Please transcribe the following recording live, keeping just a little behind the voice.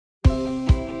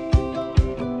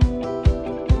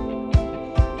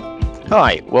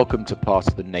Hi, welcome to part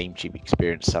of the Namecheap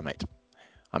Experience Summit.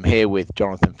 I'm here with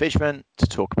Jonathan Fichman to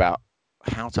talk about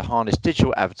how to harness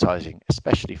digital advertising,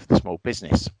 especially for the small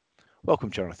business. Welcome,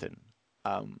 Jonathan.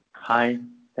 Hi,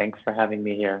 thanks for having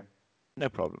me here. No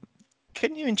problem.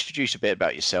 Can you introduce a bit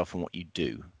about yourself and what you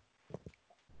do?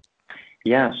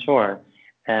 Yeah, sure.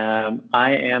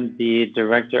 I am the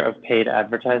Director of Paid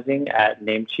Advertising at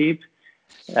Namecheap.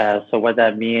 So what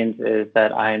that means is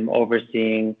that I'm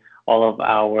overseeing all of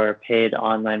our paid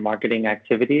online marketing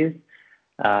activities.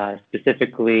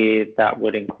 Specifically, that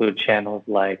would include channels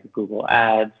like Google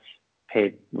Ads,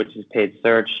 which is paid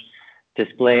search,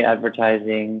 display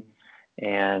advertising,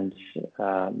 and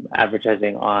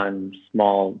advertising on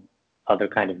small other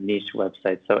kind of niche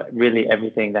websites. So really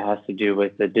everything that has to do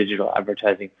with the digital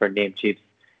advertising for Namecheap's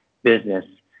business.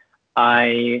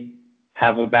 I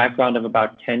have a background of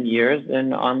about 10 years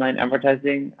in online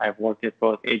advertising. I've worked at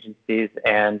both agencies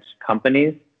and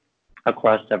companies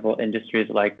across several industries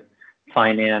like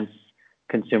finance,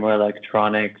 consumer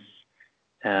electronics,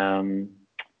 consumer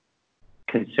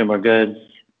goods,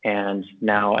 and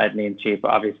now at Namecheap,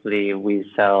 obviously,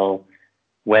 we sell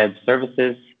web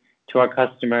services to our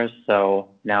customers. So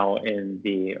now in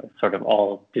the sort of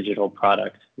all digital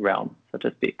product realm, so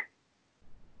to speak.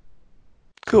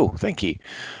 Cool, thank you.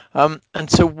 And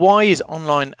so why is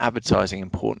online advertising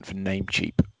important for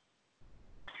Namecheap?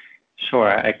 Sure,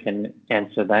 I can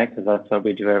answer that because that's what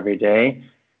we do every day.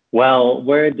 Well,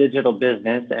 we're a digital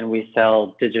business and we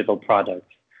sell digital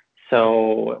products.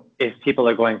 So if people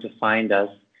are going to find us,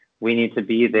 we need to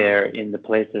be there in the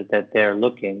places that they're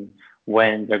looking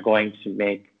when they're going to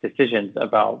make decisions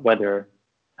about what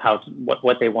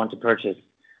they want to purchase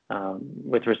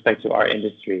with respect to our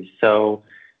industry. So,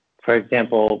 for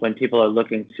example, when people are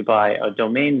looking to buy a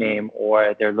domain name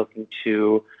or they're looking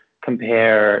to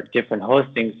compare different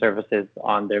hosting services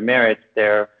on their merits,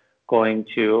 they're going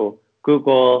to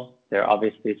Google, they're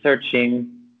obviously searching,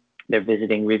 they're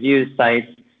visiting review sites,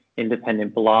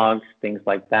 independent blogs, things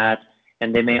like that.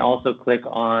 And they may also click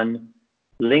on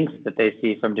links that they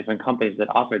see from different companies that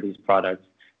offer these products.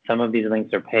 Some of these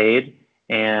links are paid,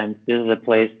 and this is a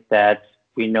place that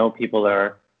we know people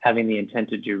are having the intent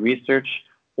to do research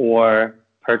or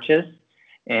purchase.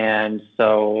 And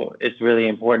so it's really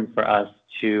important for us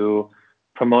to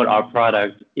promote our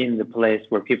product in the place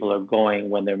where people are going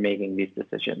when they're making these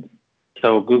decisions.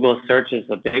 So Google search is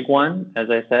a big one, as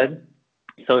I said.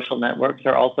 Social networks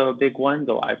are also a big one,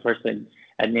 though I personally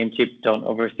at Namecheap don't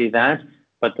oversee that.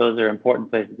 But those are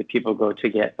important places that people go to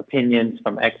get opinions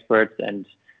from experts and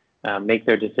make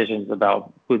their decisions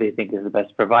about who they think is the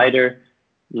best provider.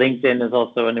 LinkedIn is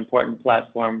also an important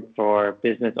platform for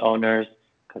business owners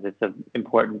because it's an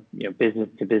important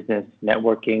business-to-business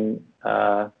networking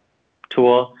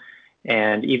tool.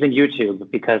 And even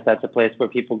YouTube, because that's a place where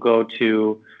people go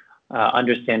to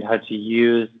understand how to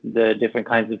use the different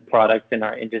kinds of products in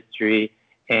our industry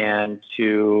and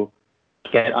to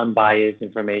get unbiased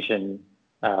information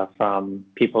from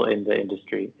people in the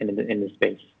industry, in the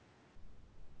space.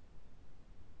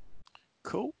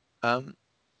 Cool.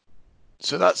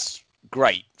 So that's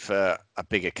great for a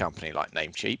bigger company like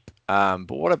Namecheap.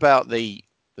 But what about the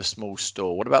small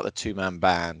store? What about the two-man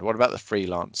band? What about the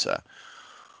freelancer?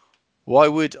 Why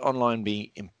would online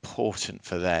be important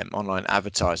for them? Online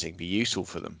advertising be useful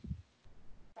for them?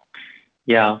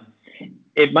 Yeah,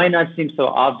 it might not seem so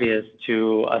obvious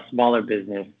to a smaller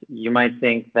business. You might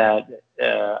think that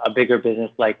a bigger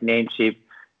business like Namecheap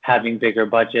having bigger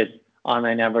budgets,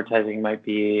 online advertising might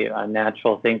be a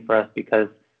natural thing for us because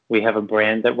we have a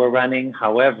brand that we're running.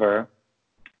 However,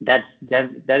 that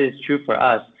is true for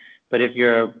us. But if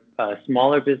you're a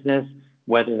smaller business,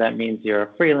 whether that means you're a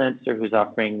freelancer who's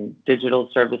offering digital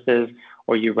services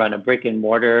or you run a brick and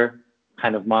mortar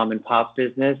kind of mom and pop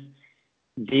business,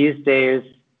 these days,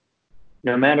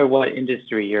 no matter what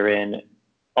industry you're in,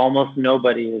 almost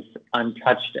nobody is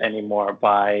untouched anymore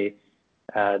by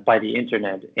the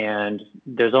internet. And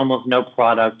there's almost no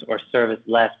product or service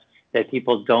left that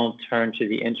people don't turn to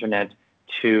the internet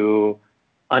to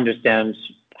understand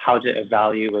how to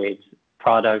evaluate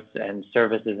products and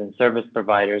services and service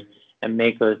providers and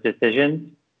make those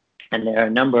decisions. And there are a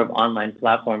number of online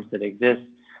platforms that exist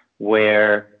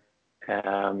where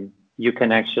you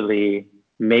can actually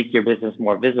make your business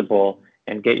more visible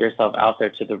and get yourself out there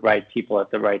to the right people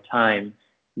at the right time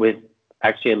with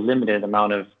actually a limited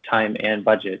amount of time and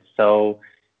budget. So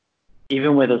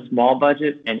even with a small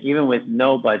budget and even with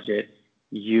no budget,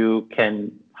 you can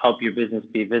help your business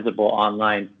be visible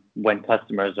online when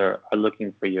customers are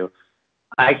looking for you.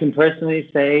 I can personally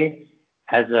say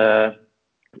as an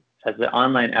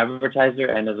online advertiser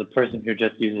and as a person who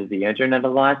just uses the internet a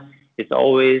lot, it's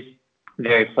always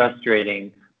very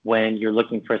frustrating when you're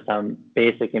looking for some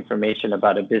basic information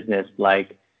about a business,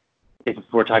 like if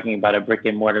we're talking about a brick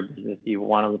and mortar business, you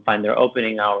want to find their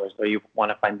opening hours, or you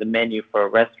want to find the menu for a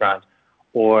restaurant,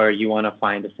 or you want to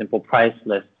find a simple price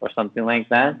list or something like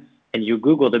that. And you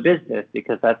Google the business,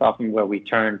 because that's often where we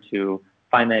turn to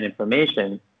find that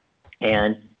information,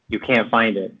 and you can't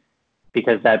find it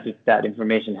because that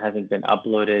information hasn't been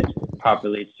uploaded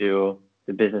properly to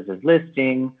the business's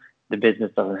listing. The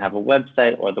business doesn't have a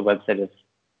website, or the website is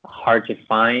hard to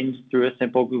find through a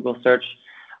simple Google search.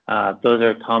 Those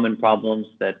are common problems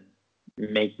that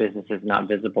make businesses not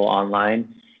visible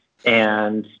online.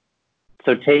 And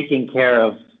so taking care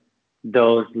of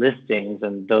those listings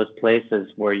and those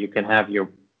places where you can have your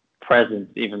presence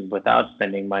even without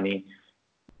spending money,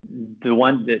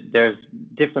 there's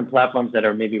different platforms that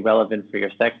are maybe relevant for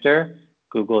your sector.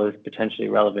 Google is potentially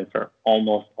relevant for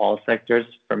almost all sectors.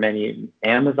 For many,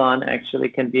 Amazon actually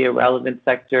can be a relevant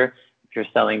sector if you're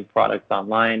selling products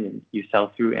online and you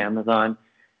sell through Amazon.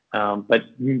 But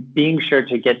being sure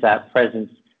to get that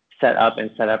presence set up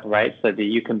right so that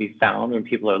you can be found when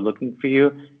people are looking for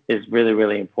you is really,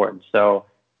 really important. So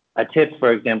a tip,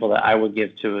 for example, that I would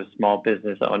give to a small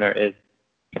business owner is,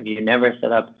 if you never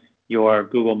set up your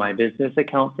Google My Business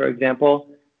account, for example,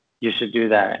 you should do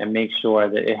that and make sure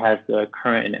that it has the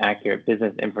current and accurate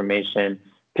business information,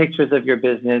 pictures of your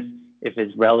business. If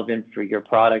it's relevant for your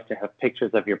product to have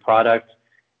pictures of your product,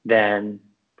 then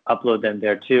upload them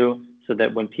there too, so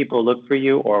that when people look for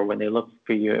you, or when they look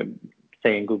for you,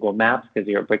 say in Google Maps, because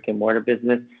you're a brick and mortar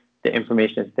business, the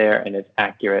information is there and it's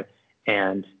accurate,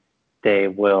 and they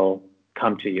will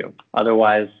come to you.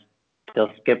 Otherwise,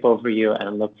 they'll skip over you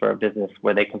and look for a business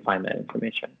where they can find that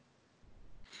information.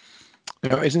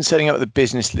 Now, isn't setting up the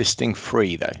business listing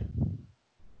free, though?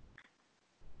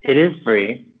 It is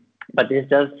free, but this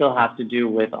does still have to do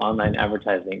with online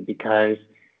advertising, because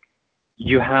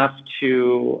you have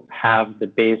to have the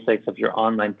basics of your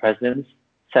online presence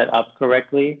set up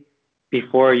correctly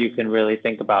before you can really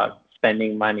think about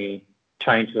spending money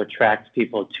trying to attract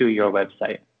people to your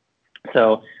website.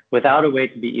 So without a way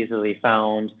to be easily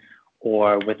found,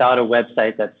 or without a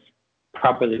website that's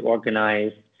properly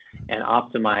organized and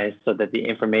optimized so that the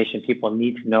information people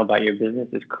need to know about your business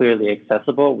is clearly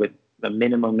accessible with a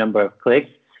minimum number of clicks,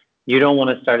 you don't want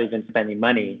to start even spending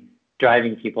money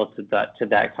driving people to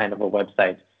that kind of a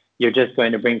website. You're just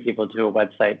going to bring people to a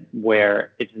website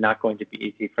where it's not going to be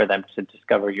easy for them to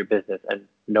discover your business and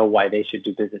know why they should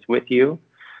do business with you.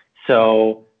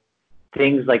 So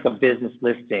things like a business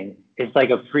listing, it's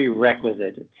like a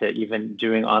prerequisite to even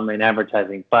doing online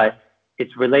advertising, but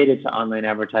it's related to online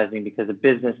advertising because a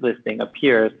business listing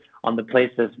appears on the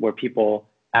places where people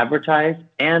advertise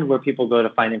and where people go to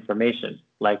find information,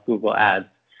 like Google Ads.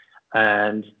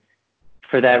 And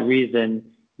for that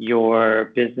reason, your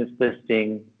business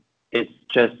listing is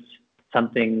just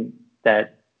something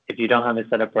that if you don't have it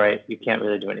set up right, you can't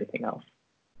really do anything else.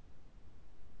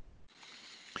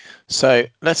 So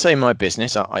let's say my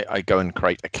business, I go and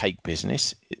create a cake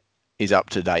business, is up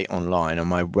to date online, and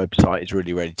my website is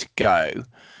really ready to go.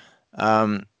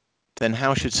 Then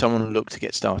how should someone look to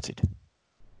get started?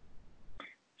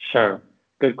 Sure.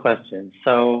 Good question.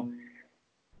 So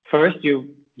first,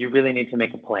 you really need to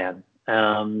make a plan.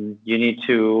 You need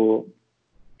to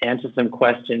answer some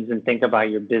questions and think about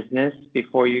your business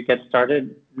before you get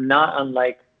started, not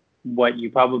unlike what you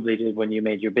probably did when you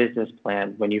made your business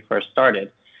plan when you first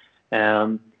started.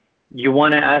 You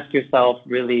want to ask yourself,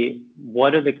 really,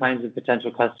 what are the kinds of potential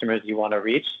customers you want to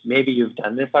reach? Maybe you've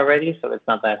done this already, so it's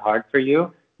not that hard for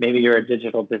you. Maybe you're a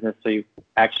digital business, so you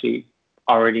actually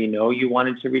already know you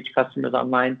wanted to reach customers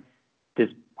online. This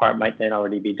part might then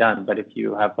already be done. But if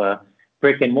you have a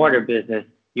brick and mortar business,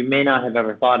 you may not have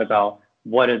ever thought about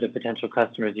what are the potential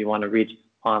customers you want to reach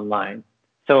online.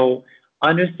 So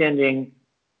understanding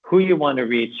who you want to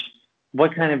reach,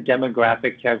 what kind of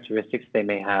demographic characteristics they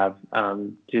may have.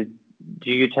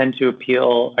 Do you tend to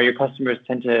appeal, or your customers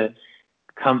tend to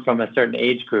come from a certain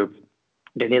age group?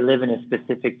 Do they live in a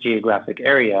specific geographic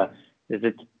area? Is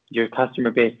it your customer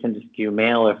base tend to skew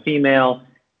male or female?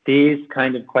 These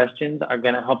kind of questions are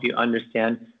going to help you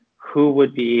understand who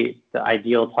would be the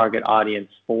ideal target audience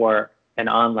for an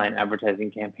online advertising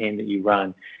campaign that you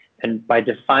run. And by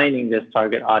defining this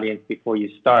target audience before you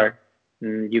start,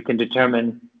 you can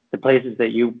determine the places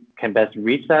that you can best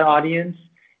reach that audience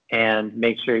and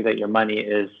make sure that your money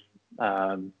is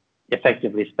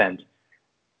effectively spent.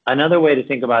 Another way to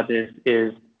think about this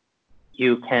is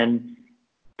you can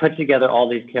put together all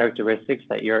these characteristics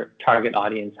that your target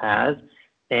audience has.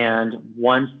 And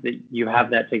once that you have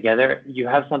that together, you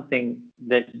have something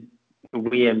that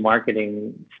we in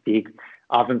marketing speak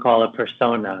often call a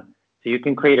persona. So you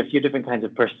can create a few different kinds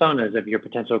of personas of your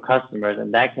potential customers,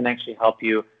 and that can actually help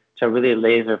you to really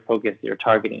laser focus your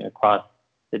targeting across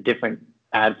the different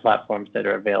ad platforms that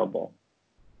are available.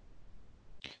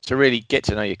 So really get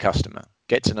to know your customer,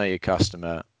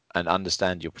 and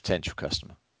understand your potential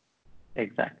customer.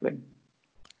 Exactly.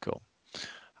 Cool.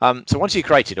 So once you've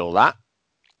created all that,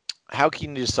 how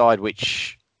can you decide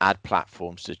which ad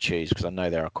platforms to choose? Because I know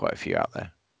there are quite a few out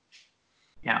there.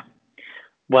 Yeah.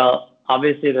 Well,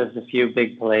 obviously there's a few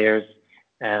big players,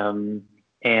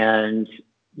 and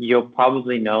you'll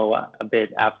probably know a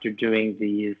bit after doing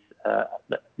these,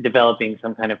 developing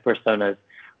some kind of personas,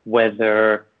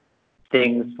 whether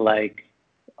things like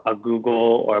a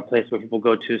Google or a place where people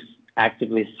go to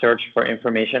actively search for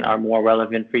information are more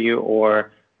relevant for you,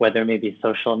 or whether maybe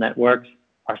social networks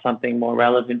are something more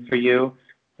relevant for you.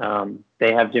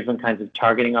 They have different kinds of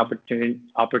targeting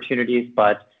opportunities,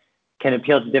 but can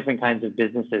appeal to different kinds of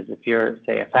businesses. If you're,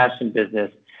 say, a fashion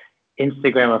business,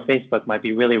 Instagram or Facebook might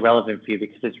be really relevant for you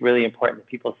because it's really important that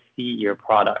people see your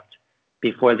product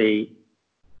before they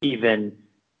even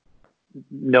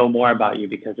know more about you,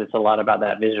 because it's a lot about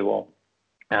that visual.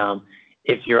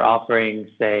 If you're offering,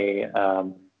 say, a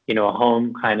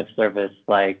home kind of service,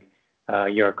 like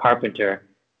you're a carpenter,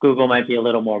 Google might be a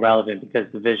little more relevant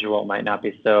because the visual might not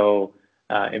be so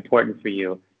important for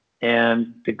you.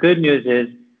 And the good news is,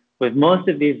 with most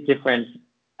of these different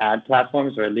ad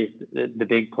platforms, or at least the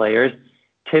big players,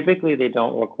 typically they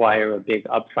don't require a big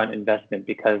upfront investment,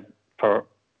 because for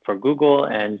Google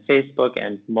and Facebook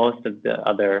and most of the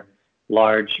other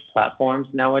large platforms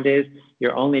nowadays,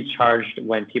 you're only charged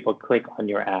when people click on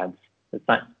your ads. It's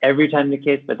not every time the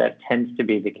case, but that tends to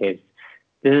be the case.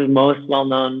 This is most well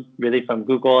known really from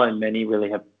Google, and many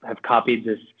really have copied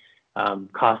this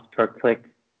cost per click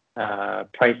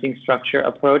pricing structure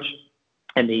approach,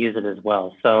 and they use it as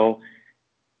well. So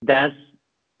that's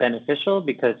beneficial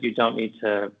because you don't need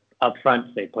to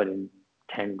upfront, say, put in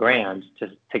 10 grand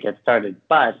to get started,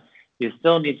 but you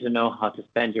still need to know how to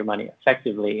spend your money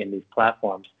effectively in these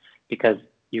platforms, because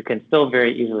you can still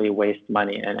very easily waste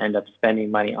money and end up spending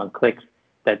money on clicks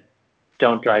that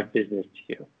don't drive business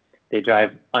to you. They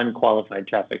drive unqualified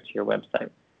traffic to your website.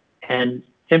 And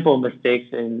simple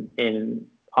mistakes in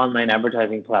online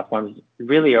advertising platforms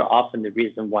really are often the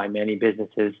reason why many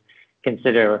businesses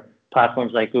consider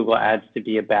platforms like Google Ads to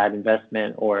be a bad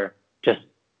investment or just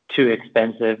too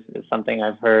expensive, is something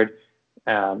I've heard,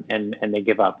 and they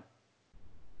give up.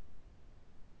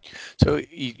 So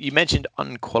you mentioned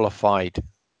unqualified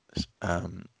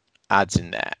ads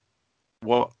in there.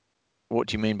 What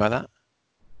do you mean by that?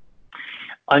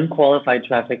 Unqualified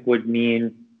traffic would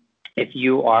mean if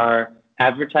you are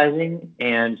advertising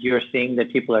and you're seeing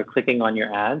that people are clicking on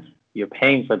your ads, you're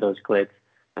paying for those clicks,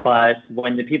 but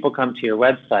when the people come to your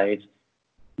website,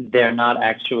 they're not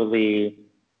actually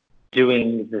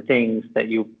doing the things that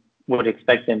you would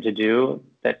expect them to do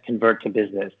that convert to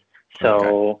business.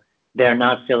 So they're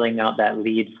not filling out that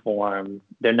lead form.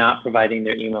 They're not providing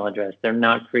their email address. They're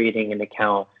not creating an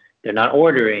account. They're not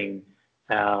ordering.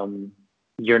 You're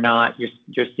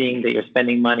seeing that you're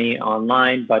spending money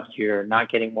online, but you're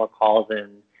not getting more calls and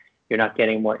you're not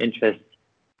getting more interest.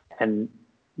 And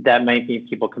that might make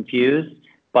people confused,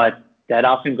 but that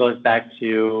often goes back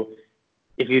to,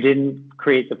 if you didn't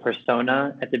create the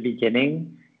persona at the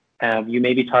beginning, you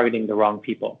may be targeting the wrong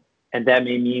people. And that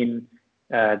may mean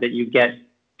that you get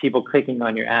people clicking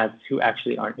on your ads who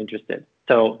actually aren't interested.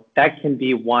 So that can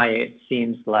be why it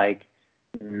seems like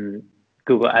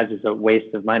Google Ads is a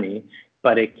waste of money,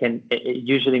 but it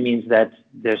usually means that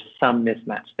there's some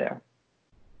mismatch there.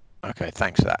 Okay,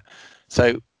 thanks for that.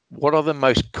 So what are the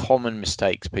most common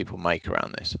mistakes people make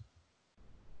around this?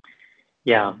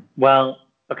 Yeah, well,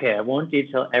 okay, I won't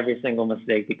detail every single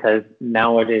mistake, because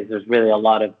nowadays there's really a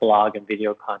lot of blog and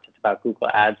video content about Google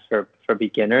Ads for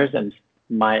beginners, and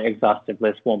my exhaustive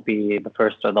list won't be the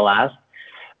first or the last.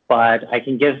 But I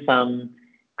can give some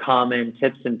common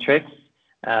tips and tricks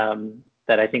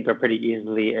that I think are pretty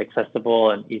easily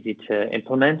accessible and easy to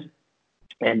implement.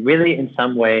 And really, in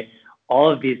some way, all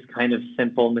of these kind of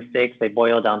simple mistakes, they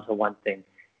boil down to one thing.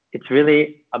 It's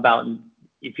really about,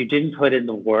 if you didn't put in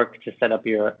the work to set up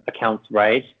your accounts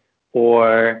right,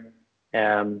 or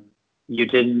you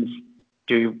didn't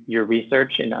do your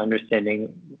research in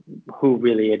understanding who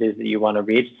really it is that you want to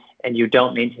reach, and you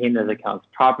don't maintain those accounts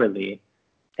properly,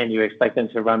 and you expect them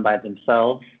to run by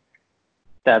themselves,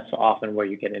 that's often where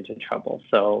you get into trouble.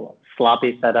 So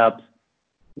sloppy setup,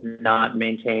 not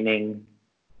maintaining,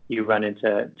 you run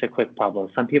into quick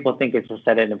problems. Some people think it's a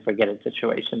set it and forget it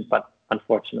situation, but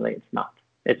unfortunately it's not.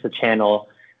 It's a channel,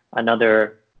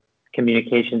 another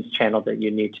communications channel that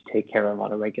you need to take care of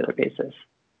on a regular basis.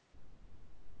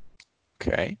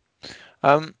 Okay.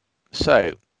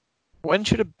 So when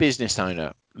should a business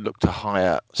owner look to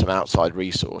hire some outside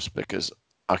resource? Because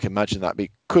I can imagine that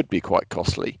could be quite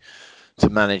costly to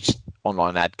manage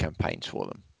online ad campaigns for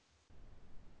them.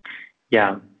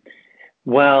 Yeah.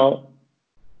 Well,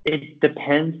 it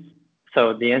depends.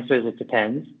 So the answer is it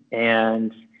depends.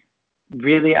 And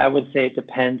really, I would say it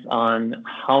depends on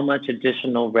how much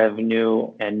additional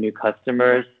revenue and new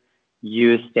customers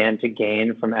you stand to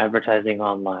gain from advertising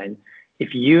online.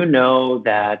 If you know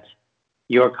that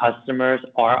your customers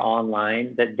are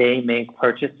online, that they make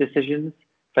purchase decisions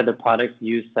for the products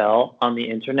you sell on the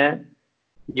internet,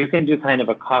 you can do kind of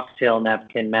a cocktail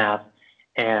napkin math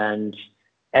and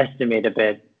estimate a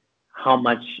bit how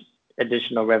much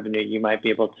additional revenue you might be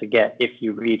able to get if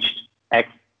you reached X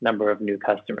number of new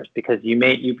customers, because you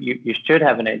should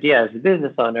have an idea as a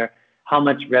business owner how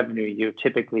much revenue you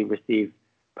typically receive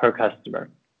per customer.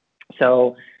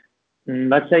 So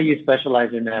let's say you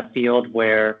specialize in a field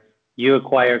where you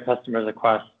acquire customers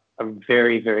across a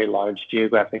very, very large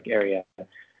geographic area.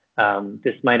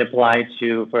 This might apply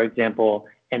to, for example,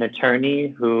 an attorney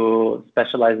who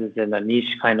specializes in a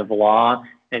niche kind of law,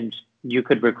 and you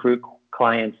could recruit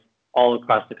clients all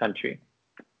across the country.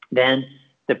 Then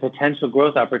the potential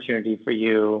growth opportunity for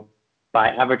you by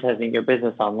advertising your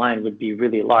business online would be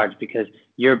really large, because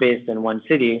you're based in one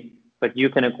city, but you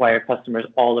can acquire customers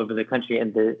all over the country,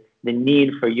 and the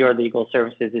need for your legal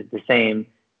services is the same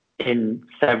in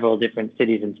several different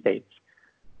cities and states.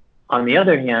 On the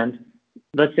other hand,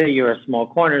 let's say you're a small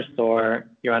corner store,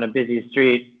 you're on a busy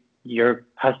street, your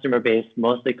customer base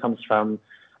mostly comes from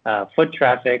foot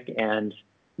traffic and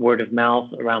word of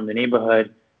mouth around the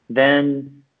neighborhood,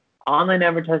 then online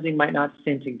advertising might not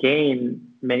stand to gain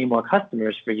many more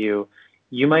customers for you.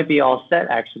 You might be all set,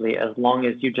 actually, as long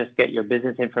as you just get your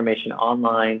business information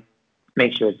online,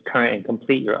 make sure it's current and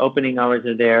complete, your opening hours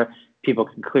are there, people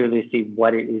can clearly see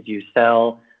what it is you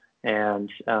sell,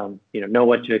 and know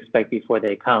what to expect before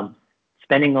they come.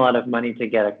 Spending a lot of money to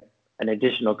get an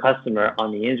additional customer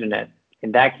on the internet,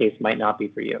 in that case, might not be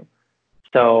for you.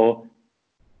 So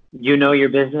you know your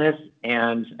business,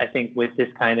 and I think with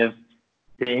this kind of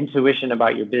the intuition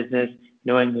about your business,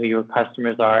 knowing who your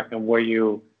customers are and where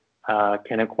you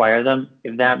can acquire them,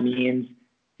 if that means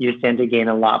you stand to gain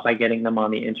a lot by getting them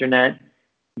on the internet,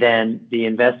 then the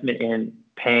investment in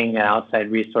paying an outside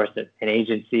resource, an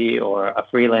agency or a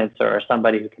freelancer or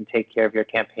somebody who can take care of your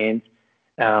campaigns,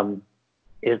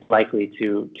 is likely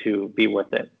to be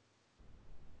worth it.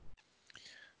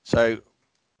 So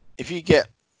if you get,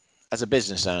 as a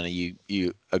business owner,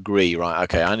 you agree, right,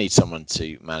 okay, I need someone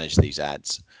to manage these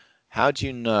ads. How do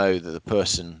you know that the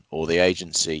person or the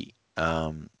agency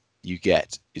you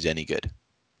get is any good?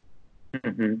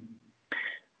 Mm-hmm.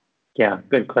 Yeah,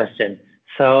 good question.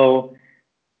 So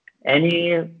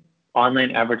any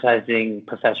online advertising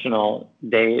professional,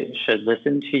 they should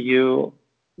listen to you,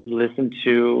 listen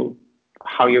to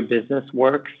how your business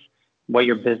works, what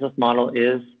your business model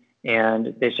is,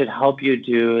 and they should help you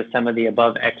do some of the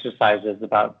above exercises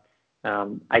about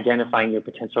identifying your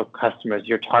potential customers,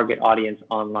 your target audience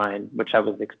online, which I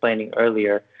was explaining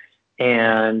earlier,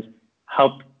 and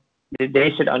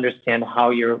they should understand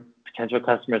how your potential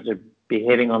customers are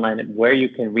behaving online and where you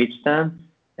can reach them,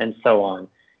 and so on.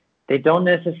 They don't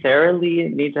necessarily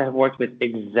need to have worked with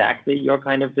exactly your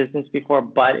kind of business before,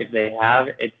 but if they have,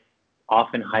 it's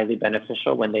often highly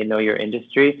beneficial when they know your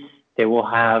industry. They will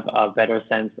have a better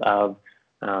sense of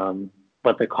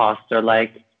what the costs are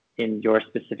like in your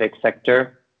specific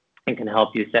sector and can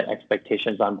help you set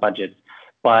expectations on budgets.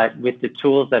 But with the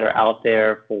tools that are out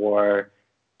there for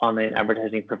online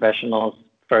advertising professionals,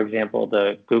 for example,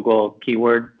 the Google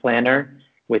Keyword Planner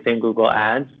within Google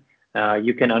Ads,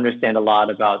 you can understand a lot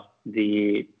about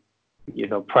the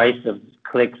price of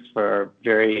clicks for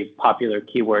very popular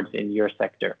keywords in your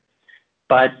sector.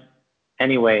 But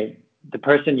anyway, the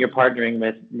person you're partnering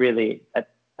with, really,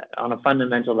 on a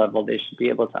fundamental level, they should be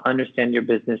able to understand your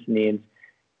business needs.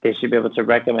 They should be able to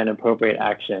recommend appropriate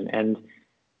action. And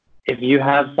if you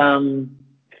have some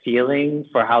feeling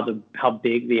for how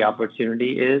big the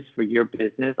opportunity is for your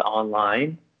business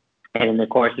online, and in the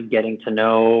course of getting to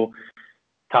know,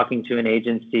 talking to an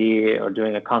agency or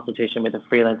doing a consultation with a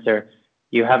freelancer,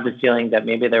 you have the feeling that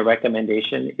maybe their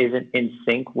recommendation isn't in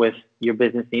sync with your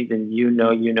business needs, and you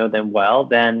know them well,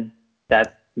 then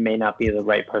that may not be the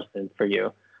right person for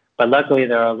you. But luckily,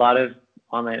 there are a lot of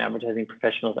online advertising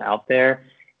professionals out there,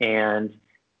 and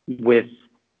with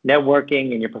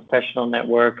networking in your professional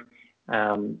network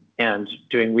and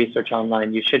doing research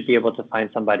online, you should be able to find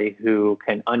somebody who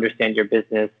can understand your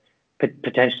business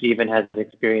potentially even has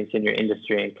experience in your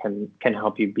industry and can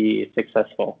help you be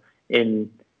successful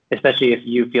especially if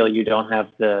you feel you don't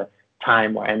have the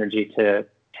time or energy to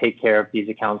take care of these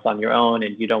accounts on your own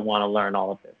and you don't want to learn all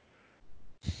of this.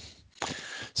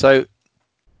 So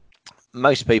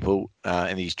most people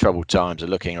in these troubled times are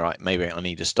looking, right, maybe I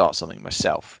need to start something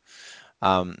myself.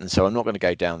 And so I'm not going to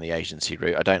go down the agency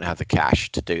route. I don't have the cash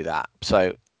to do that.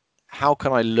 So how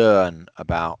can I learn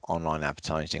about online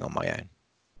advertising on my own?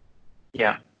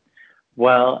 Yeah.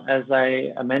 Well, as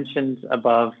I mentioned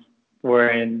above, we're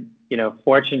in,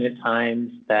 fortunate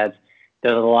times that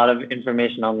there's a lot of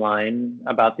information online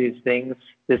about these things.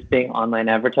 This being online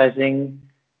advertising,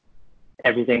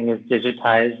 everything is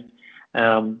digitized.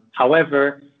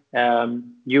 However,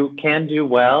 you can do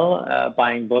well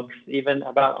buying books even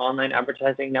about online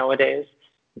advertising nowadays.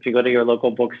 If you go to your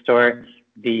local bookstore,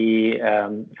 the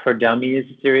For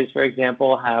Dummies series, for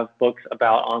example, have books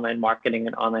about online marketing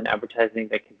and online advertising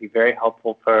that can be very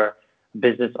helpful for a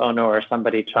business owner or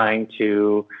somebody trying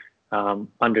to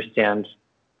understand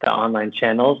the online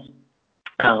channels.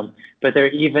 But there are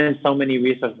even so many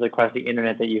resources across the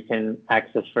internet that you can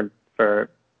access for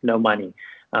no money.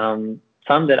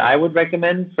 Some that I would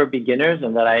recommend for beginners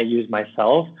and that I use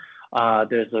myself,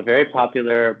 there's a very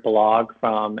popular blog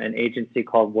from an agency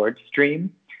called WordStream,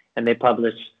 and they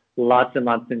publish lots and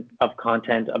lots of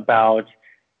content about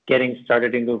getting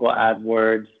started in Google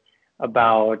AdWords,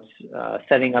 about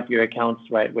setting up your accounts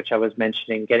right, which I was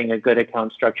mentioning, getting a good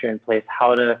account structure in place,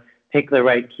 how to pick the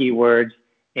right keywords,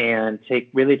 and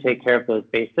really take care of those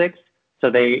basics.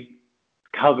 So they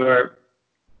cover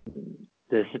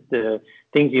the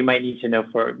things you might need to know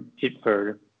for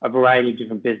a variety of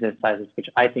different business sizes, which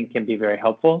I think can be very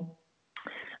helpful.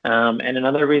 And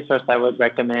another resource I would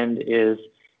recommend is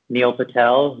Neil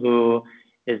Patel, who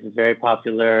is a very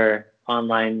popular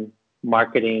online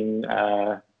marketing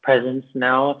presence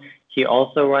now. He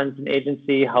also runs an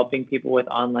agency helping people with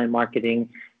online marketing.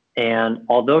 And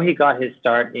although he got his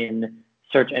start in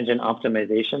search engine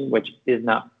optimization, which is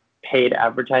not paid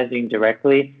advertising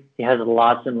directly, he has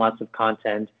lots and lots of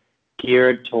content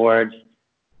geared towards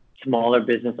smaller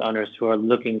business owners who are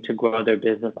looking to grow their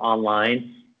business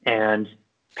online, and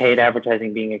paid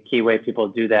advertising being a key way people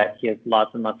do that. He has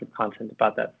lots and lots of content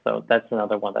about that. So that's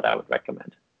another one that I would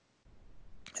recommend.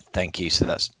 Thank you. So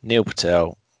that's Neil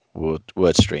Patel,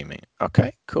 word streaming.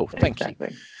 Okay, cool. Thank you.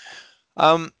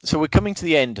 So we're coming to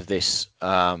the end of this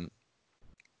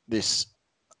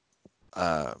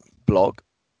blog.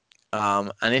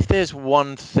 And if there's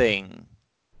one thing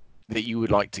that you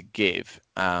would like to give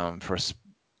for us,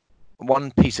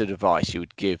 one piece of advice you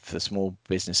would give the small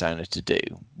business owner to do,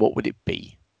 what would it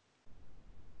be?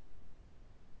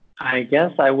 I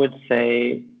guess I would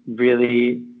say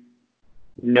really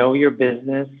know your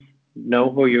business,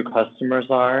 know who your customers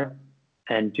are,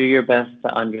 and do your best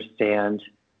to understand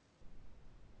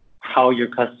how your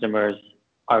customers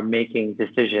are making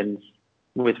decisions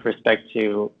with respect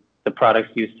to the products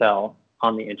you sell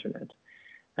on the internet.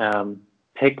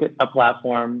 Pick a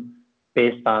platform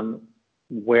based on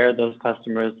where those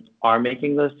customers are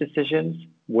making those decisions,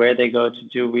 where they go to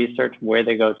do research, where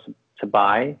they go to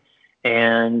buy,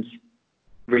 and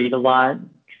read a lot,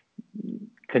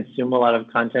 consume a lot of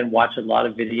content, watch a lot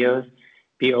of videos,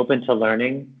 be open to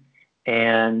learning,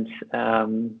 and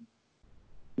I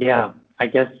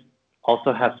guess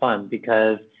also have fun,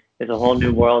 because it's a whole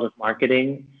new world of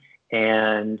marketing,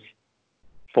 and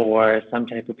for some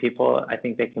type of people, I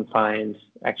think they can find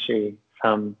actually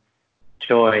some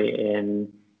joy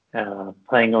in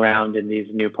playing around in these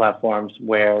new platforms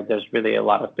where there's really a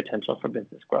lot of potential for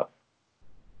business growth.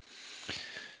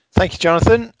 Thank you,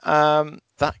 Jonathan.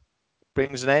 That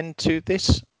brings an end to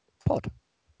this pod.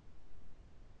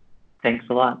 Thanks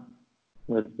a lot.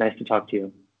 It was nice to talk to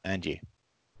you. And you.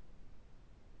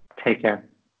 Take care.